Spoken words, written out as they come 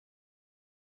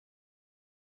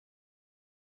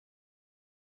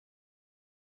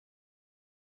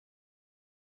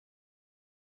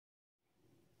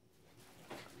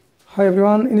Hi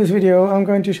everyone, in this video I'm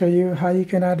going to show you how you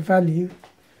can add value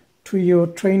to your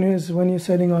trainers when you're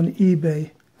selling on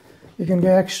eBay. You can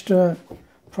get extra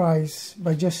price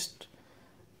by just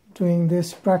doing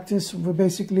this practice, which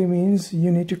basically means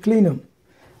you need to clean them.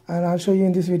 And I'll show you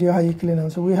in this video how you clean them.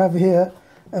 So we have here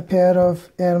a pair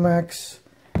of Air Max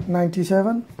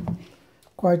 97,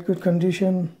 quite good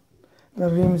condition. The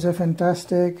rims are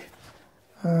fantastic.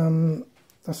 The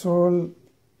sole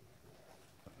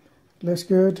looks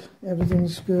good,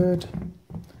 everything's good,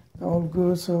 all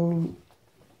good. So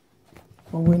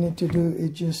what we need to do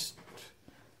is just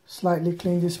slightly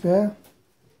clean this pair.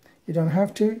 You don't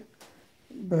have to,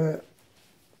 but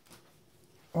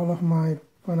all of my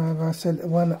when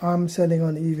I'm selling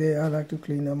on eBay, I like to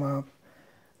clean them up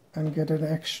and get an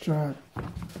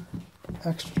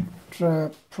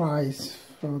extra price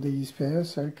for these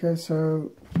pairs. Okay,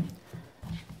 so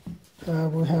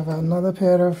we have another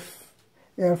pair of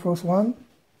Air Force One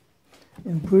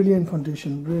in brilliant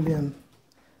condition, brilliant,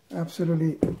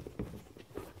 absolutely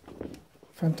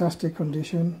fantastic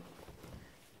condition.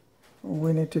 All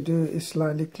we need to do is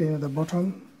slightly clean at the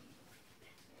bottom.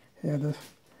 Here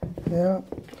the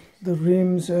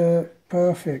rims are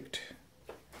perfect.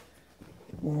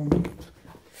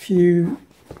 Few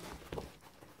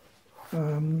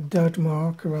dirt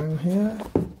mark around here.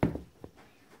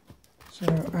 So,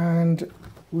 and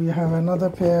we have another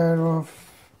pair of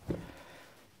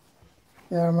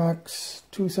Air Max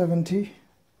 270.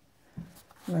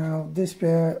 Now this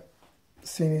pair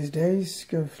seen its days,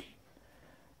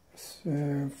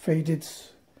 faded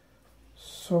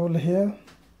sole here,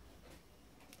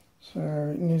 so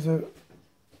it needs a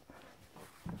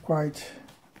quite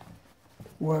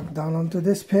work done onto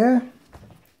this pair.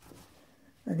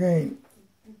 Again,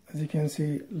 as you can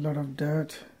see, a lot of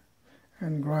dirt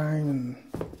and grime, and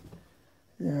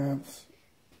yeah,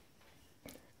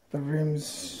 the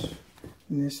rims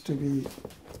needs to be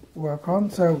worked on.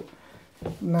 So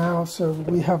now, so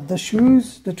we have the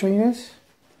shoes, the trainers.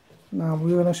 Now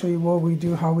we're going to show you what we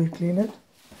do, how we clean it.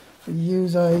 We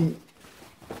use a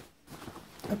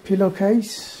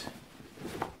pillowcase,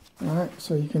 right?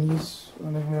 So you can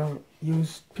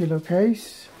use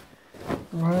pillowcase,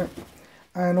 right?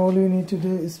 And all you need to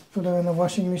do is put it in a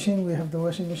washing machine. We have the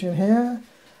washing machine here,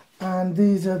 and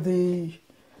these are the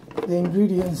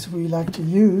ingredients we like to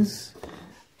use,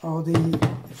 or the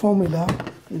formula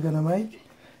we're gonna make.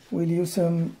 We'll use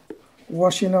some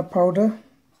washing up powder.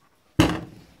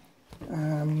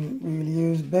 We'll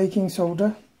use baking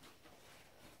soda,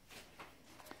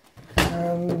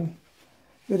 and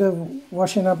bit of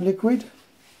washing up liquid.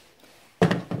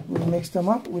 We'll mix them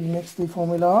up. We'll mix the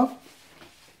formula up,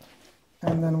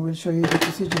 and then we'll show you the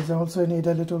procedures. Also need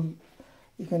a little,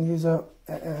 you can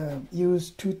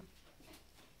use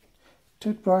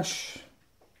toothbrush.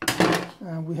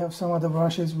 We have some other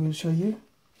brushes we'll show you.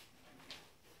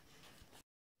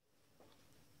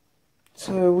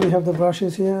 So we have the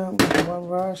brushes here. We have one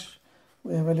brush.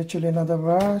 We have literally another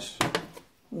brush.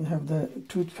 We have the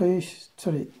toothbrush,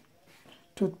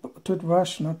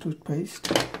 not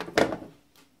toothpaste.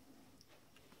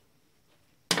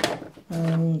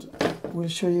 And we'll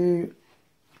show you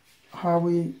how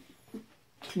we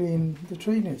clean the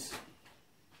trainers.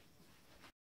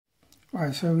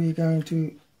 Alright, so we're going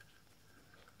to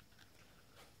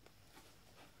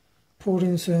pour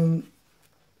in some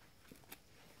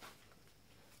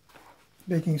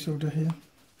baking soda here.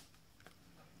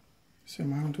 This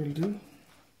amount will do.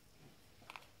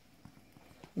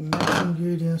 Next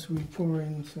ingredients, we pour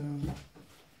in some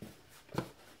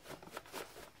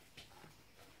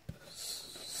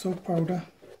soap powder.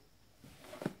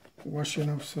 Washing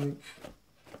up soap.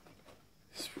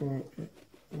 It's for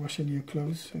washing your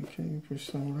clothes. Okay, you put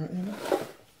some of that in.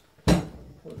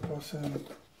 We'll pour some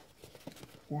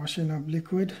washing up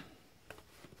liquid.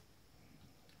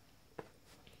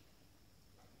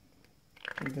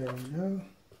 There we go.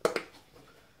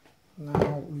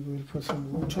 Now we will put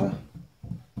some water.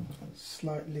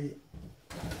 Slightly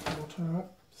water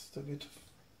up, just a bit,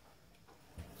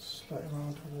 slight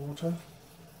amount of water.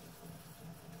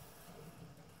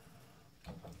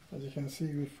 As you can see,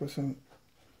 we put some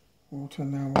water.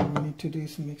 Now what we need to do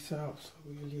is mix it up. So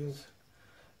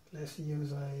let's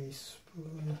use a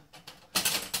spoon,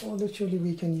 or literally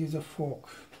we can use a fork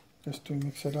just to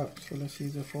mix it up. So let's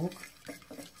use a fork.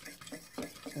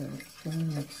 Okay,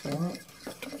 mix it up.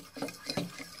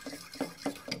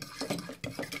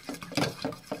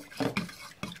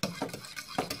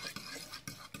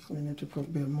 We need to put a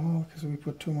bit more because we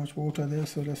put too much water there,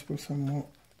 so let's put some more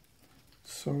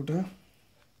soda.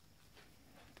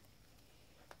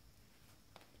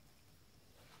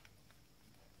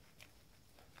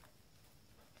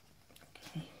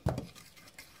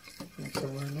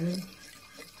 somewhere there.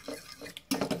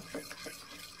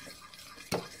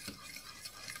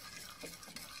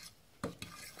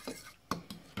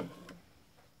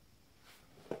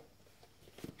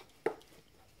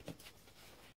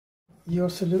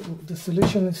 The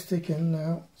solution is thickened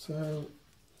now, so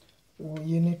what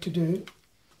you need to do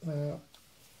now,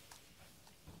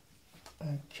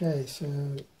 okay, so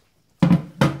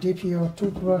dip your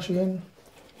toothbrush in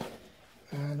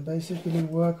and basically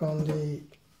work on the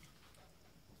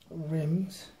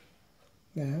rims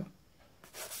now,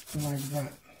 like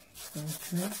that.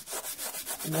 Okay,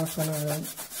 work on it like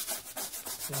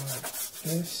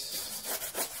this.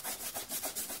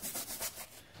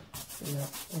 Yeah,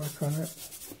 work on it.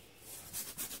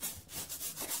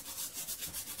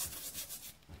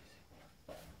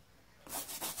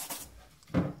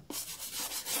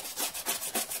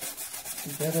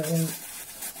 Get it in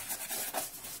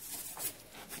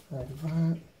like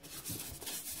that.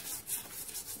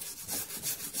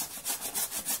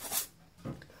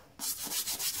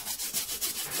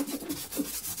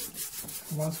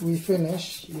 Once we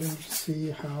finish, you'll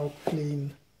see how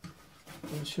clean.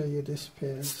 I'll show you this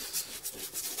pair.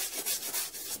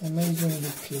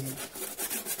 Amazingly clean.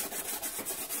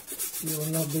 You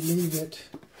will not believe it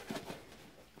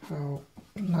how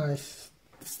nice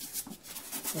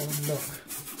it will look.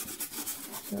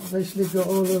 So basically got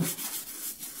all of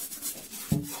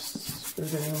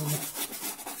spread it on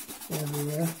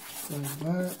everywhere like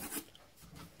that.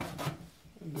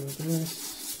 Do this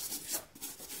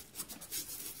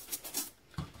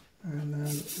and then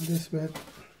this bit.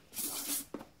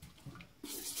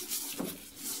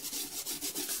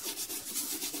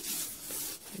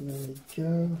 There we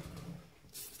go.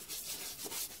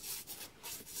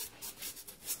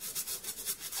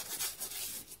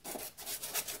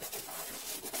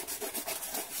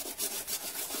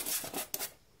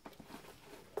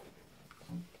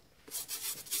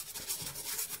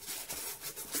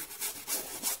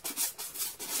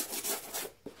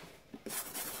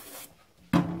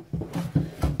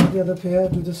 The other pair,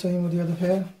 do the same with the other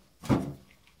pair.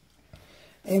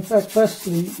 In fact,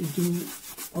 firstly, you do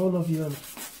all of your,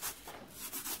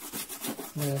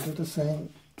 do the same.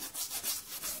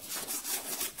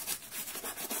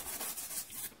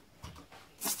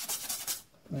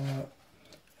 Now,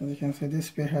 as you can see, this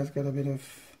pair has got a bit of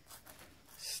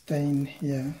stain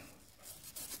here,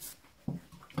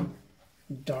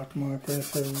 dark marker,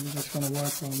 so we're just going to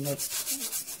work on that.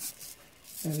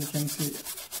 As you can see,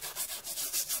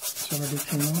 it's already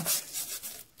came off.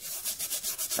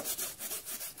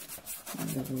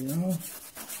 There we go.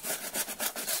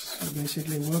 So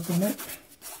basically work on it,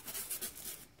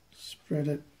 spread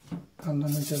it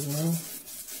underneath as well.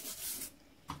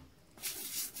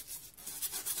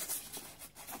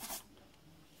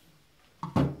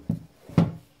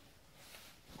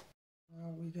 Now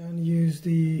we're going to use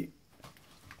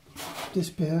this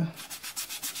pair.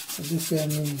 So this pair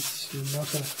needs a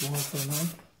lot of water now.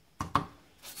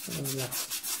 So yeah,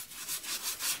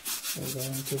 we're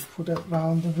going to put it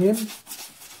around the rim.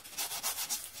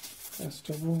 First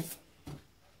of all,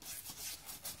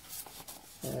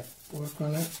 work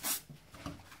on it.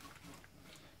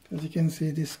 As you can see,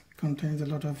 this contains a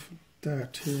lot of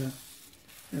dirt here.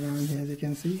 Around here, as you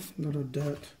can see, a lot of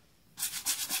dirt.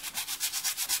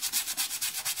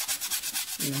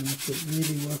 You have to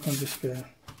really work on this pair.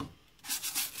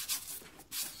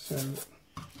 So,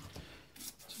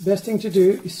 the best thing to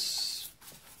do is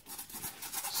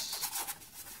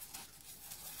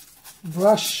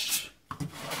brush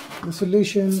the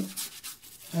solution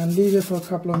and leave it for a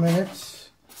couple of minutes,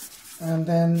 and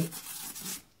then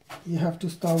you have to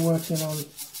start working on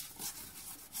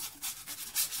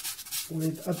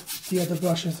with the other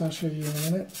brushes. I'll show you in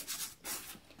a minute.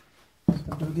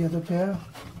 So do the other pair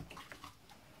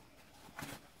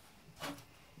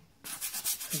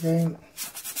again.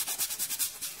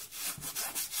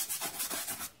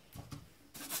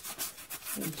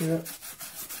 Do it.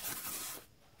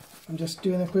 I'm just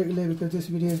doing it quickly because this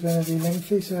video is going to be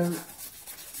lengthy, so I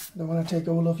don't want to take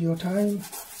all of your time.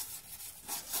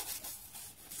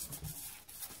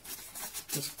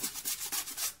 Just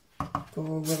go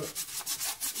over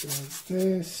like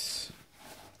this.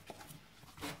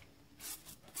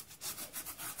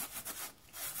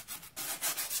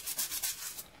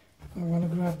 I want to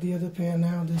grab the other pair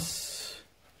now, this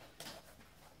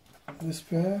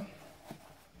pair.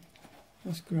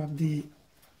 Let's grab the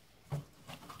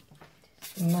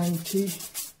 90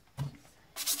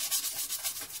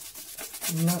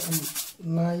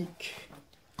 Nike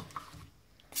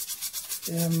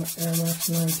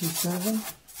MF97.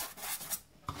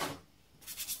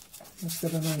 Let's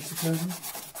get a 97.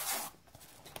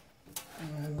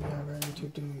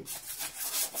 to,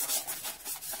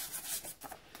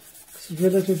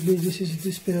 relatively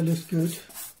this pair looks good,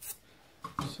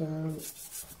 so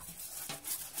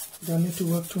don't need to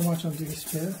work too much on this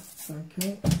pair.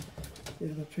 Okay,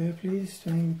 here's the pair, please.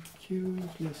 Thank you.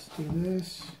 Let's do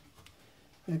this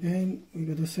again. We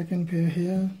got the second pair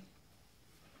here.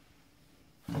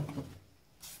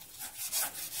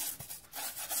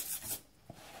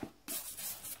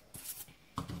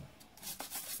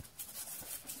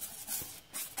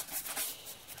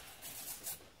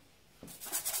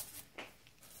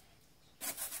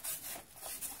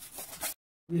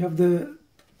 We have the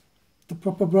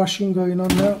proper brushing going on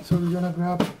now, so we're gonna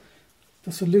grab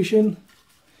the solution.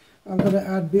 I'm gonna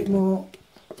add a bit more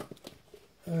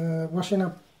washing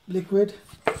up liquid.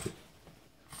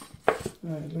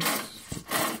 Right, looks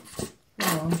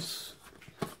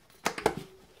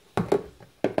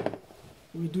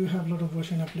we do have a lot of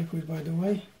washing up liquid, by the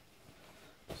way,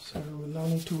 so no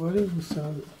need to worry.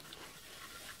 So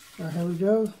here we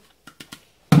go.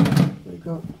 We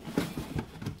got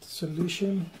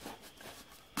solution,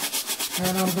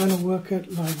 and I'm going to work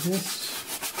it like this,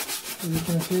 so you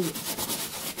can see.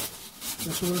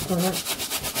 Just work on it,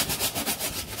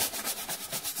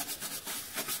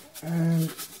 and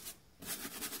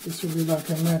this will be like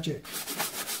a magic.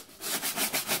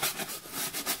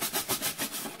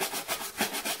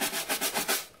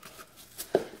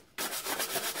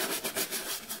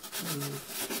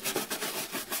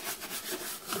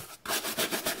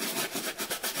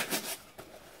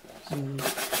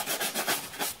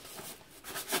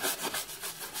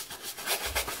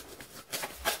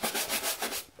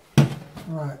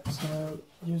 Right, so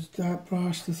use that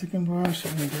brush, the second brush,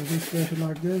 and do this brush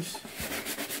like this.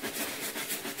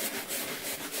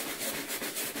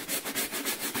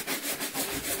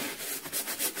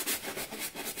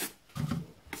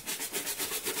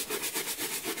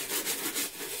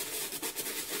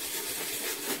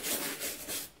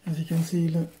 As you can see,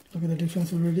 look at the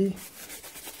difference already.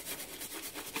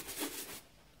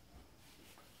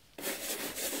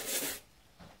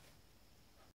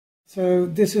 So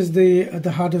this is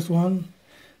the hardest one.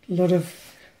 A lot of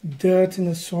dirt in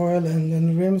the soil and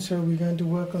then rim, so we're going to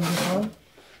work on this one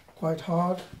quite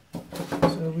hard.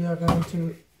 So we are going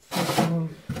to, first of all,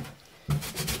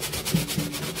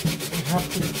 we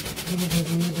have to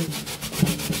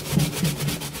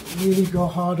really go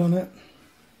hard on it.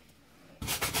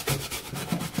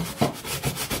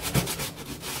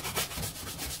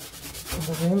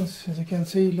 The rims, as you can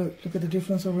see, look at the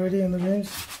difference already in the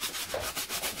rims.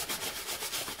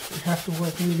 You have to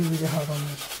work really hard on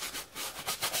this.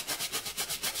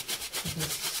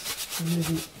 It's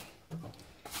really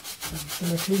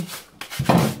dirty.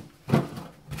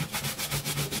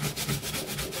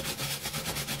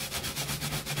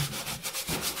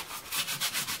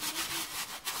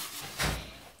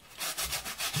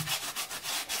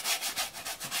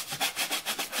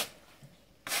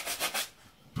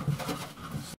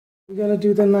 We're gonna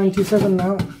do the 97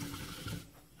 now.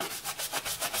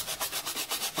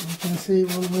 You can see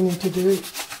what we need to do.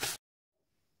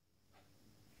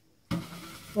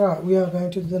 Right, we are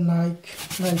going to do the Nike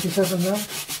 97 now.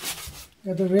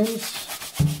 Get the rims.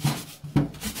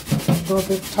 Go a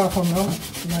bit tough on them,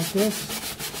 like this.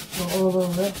 Go all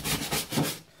over it.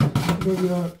 Give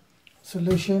your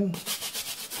solution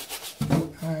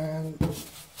and go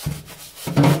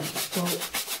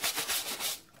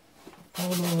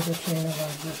all over the trainer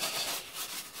like this.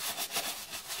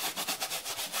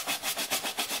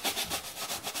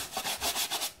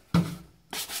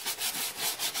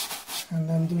 And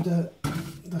then do the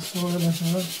sole as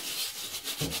well.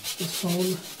 The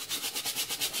sole.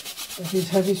 If it's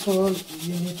heavy sole,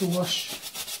 you need to wash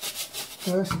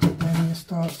first, then you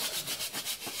start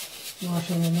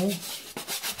washing it in.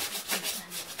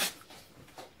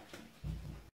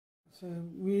 So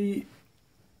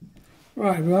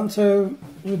right everyone, so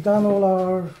we've done all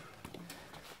our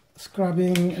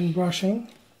scrubbing and brushing.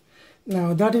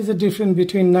 Now that is the difference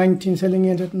between selling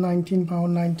it at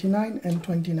 £19.99 and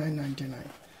 £29.99.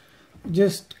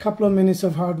 Just a couple of minutes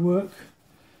of hard work,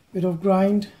 bit of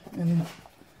grind, and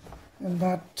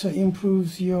that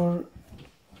improves your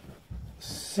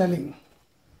selling.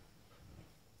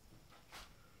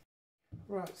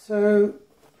 Right, so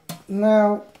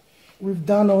now we've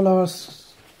done all our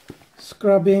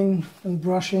scrubbing and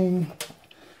brushing.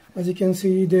 As you can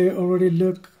see, they already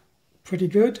look pretty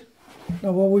good.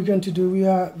 Now what we're going to do, we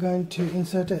are going to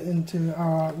insert it into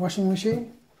our washing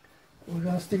machine. We're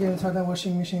going to stick it inside the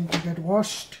washing machine to get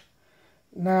washed.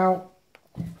 Now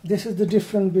this is the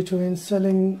difference between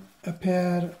selling a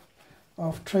pair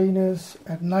of trainers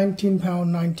at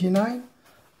 £19.99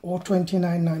 or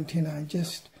 $29.99.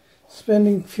 Just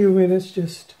spending few minutes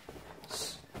just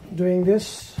doing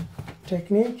this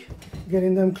technique,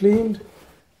 getting them cleaned,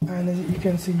 and as you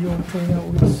can see, your trainer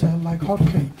will sell like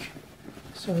hotcake.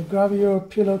 So grab your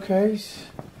pillowcase,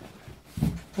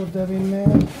 put them in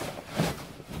there.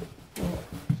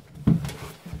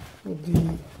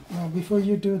 Now before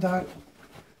you do that,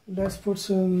 let's put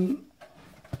some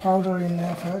powder in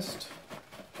there first.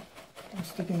 I'm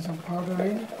sticking some powder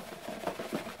in.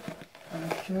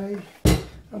 Okay,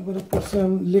 I'm going to put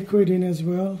some liquid in as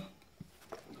well.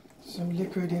 Some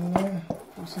liquid in there.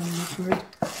 Put some liquid.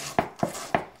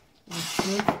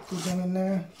 Put them in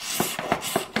there.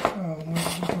 Oh, my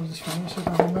bottle is finished, so it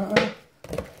doesn't matter.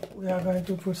 We are going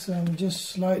to put some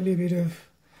just slightly bit of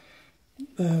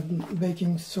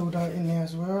baking soda in there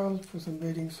as well. Put some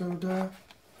baking soda.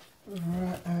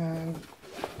 And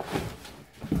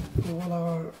all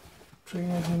our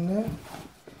trainers in there.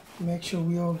 Make sure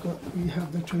we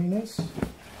have the trainers.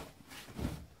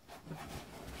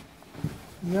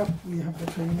 Yep, we have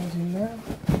the trainers in there.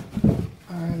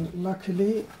 And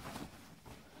luckily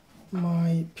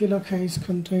my pillowcase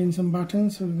contains some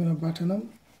buttons, so we're going to button them.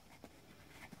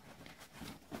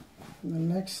 And the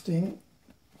next thing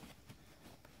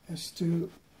is to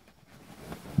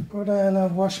put in a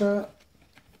washer,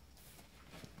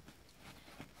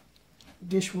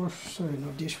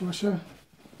 dishwasher.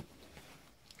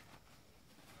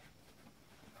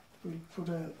 We put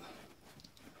it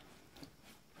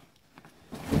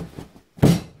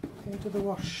into the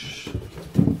wash.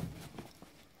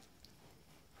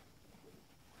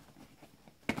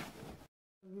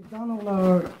 We've done all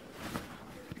our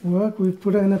work. We've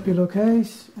put it in a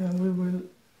pillowcase, and we will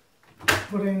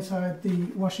put it inside the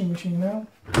washing machine now.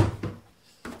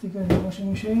 Stick it in the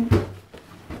washing machine.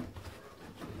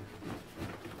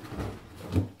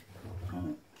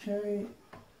 Okay,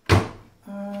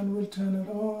 and we'll turn it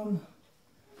on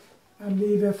and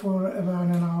leave it for about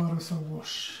an hour or so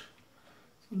wash.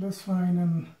 So let's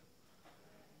find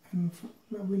and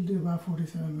we'll do about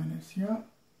 47 minutes. Yeah,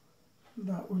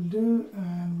 that will do,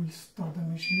 and we'll start the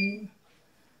machine.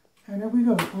 And there we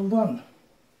go, all done.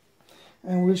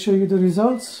 And we'll show you the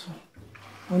results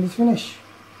when it's finished.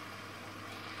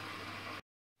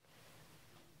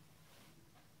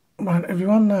 Right,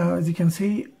 everyone, now as you can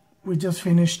see, we just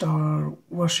finished our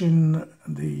washing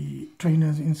the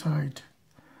trainers inside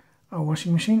our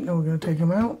washing machine. Now we're going to take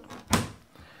them out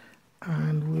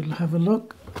and we'll have a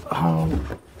look how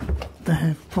they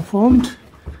have performed.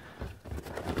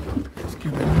 Let's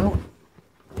get them out.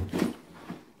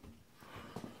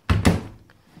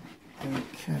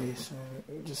 Okay, so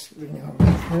just bring it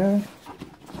over here.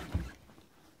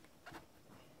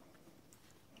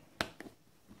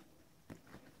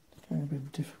 A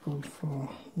bit difficult for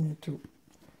me to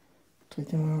take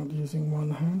them out using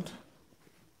one hand,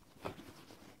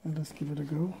 and let's give it a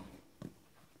go.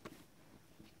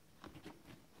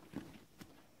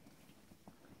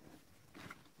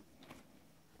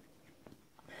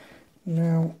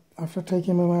 Now after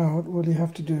taking them out, what you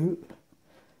have to do,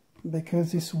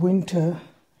 because it's winter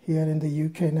here in the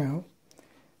UK now,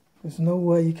 there's no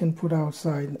way you can put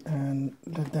outside and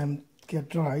let them get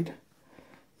dried.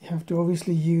 You have to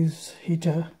obviously use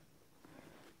heater,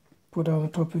 put on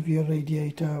top of your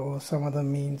radiator or some other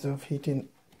means of heating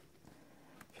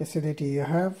facility you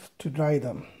have to dry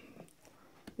them.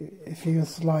 If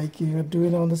it's like you're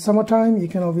doing it on the summertime, you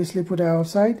can obviously put it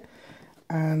outside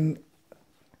and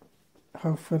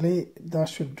hopefully that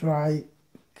should dry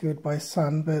good by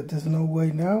sun, but there's no way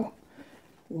now.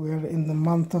 We're in the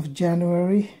month of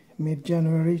January,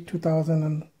 mid-January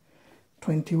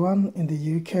 2021 in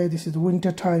the UK. This is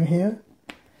winter time here,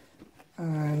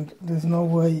 and there's no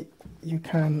way you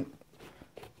can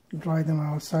dry them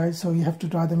outside, so you have to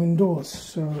dry them indoors.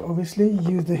 So obviously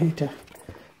use the heater.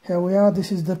 Here we are.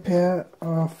 This is the pair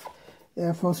of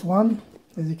Air Force One.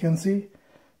 As you can see,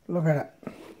 look at that,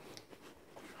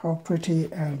 how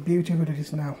pretty and beautiful it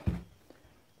is now.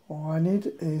 All I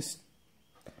need is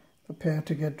the pair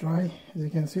to get dry. As you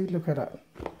can see, look at that,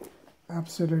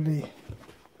 absolutely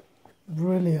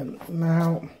brilliant.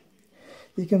 Now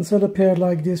you can sell a pair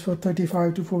like this for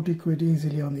 35 to 40 quid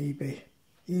easily on eBay.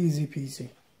 Easy peasy.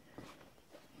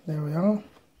 There we are.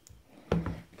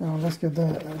 Now let's get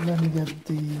let me get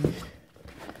the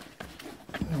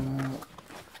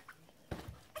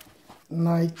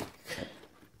Nike,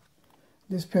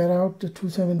 this pair out, the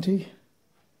 270.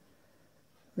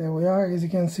 There we are. As you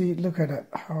can see, look at that,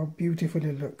 how beautiful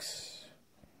it looks.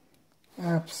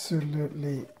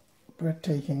 Absolutely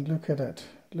breathtaking. Look at it.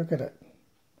 Look at it.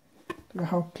 Look at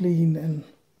how clean and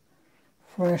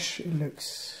fresh it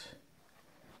looks.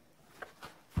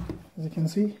 As As you can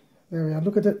see, there we are.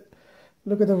 Look at it.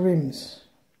 Look at the rims.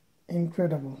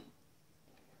 Incredible.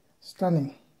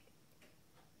 Stunning.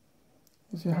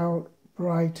 You see how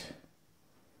bright,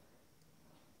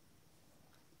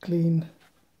 clean.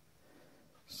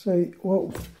 So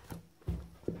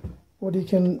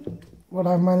what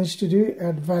I've managed to do,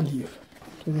 add value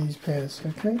to these pairs.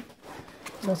 Okay,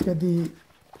 let's get the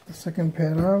second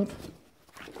pair out.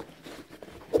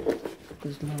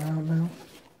 Just go out now,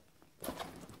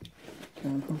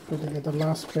 and hopefully get the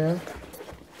last pair.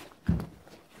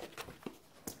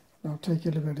 Now take a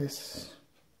look at this.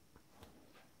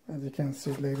 As you can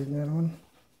see, ladies and gentlemen,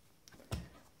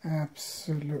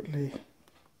 absolutely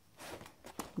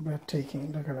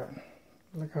breathtaking. Look at that.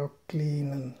 Look how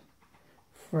clean and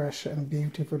fresh and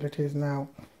beautiful it is now.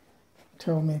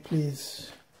 Tell me,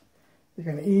 please, you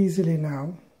can easily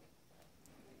now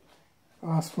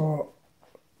ask for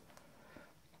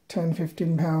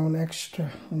 £10–15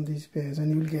 extra on these pairs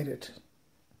and you'll get it.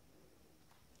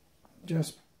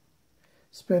 Just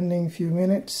spending a few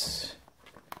minutes,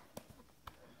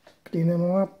 clean them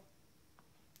up,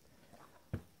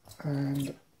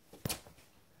 and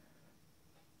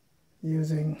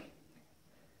using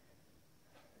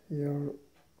your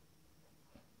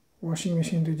washing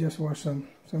machine to just wash them.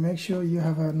 So make sure you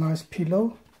have a nice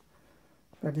pillow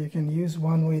that you can use,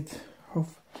 one with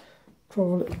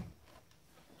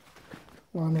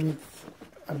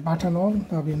a button on.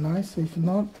 That'll be nice. If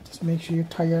not, just make sure you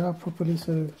tie it up properly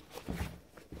so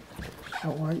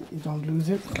that way you don't lose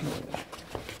it.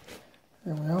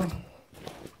 There we are.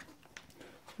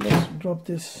 Let's drop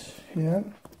this here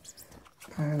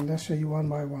and let's show you one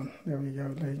by one. There we go,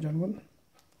 ladies and gentlemen.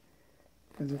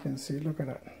 As you can see, look at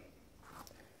that.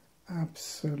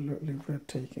 Absolutely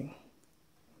breathtaking.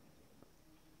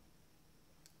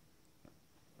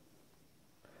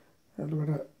 And look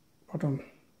at that bottom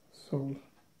sole.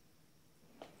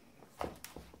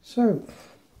 So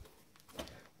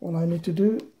all I need to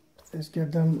do is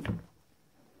get them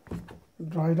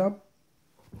dried up.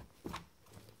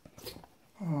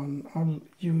 I'll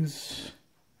use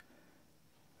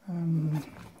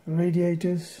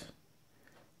radiators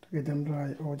to get them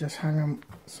dry, or just hang them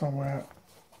somewhere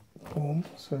warm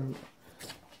so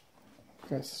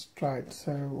just dry it.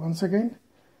 So once again,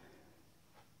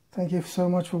 thank you so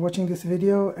much for watching this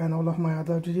video and all of my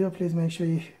other videos. Please make sure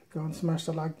you go and smash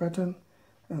the like button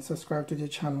and subscribe to the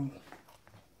channel.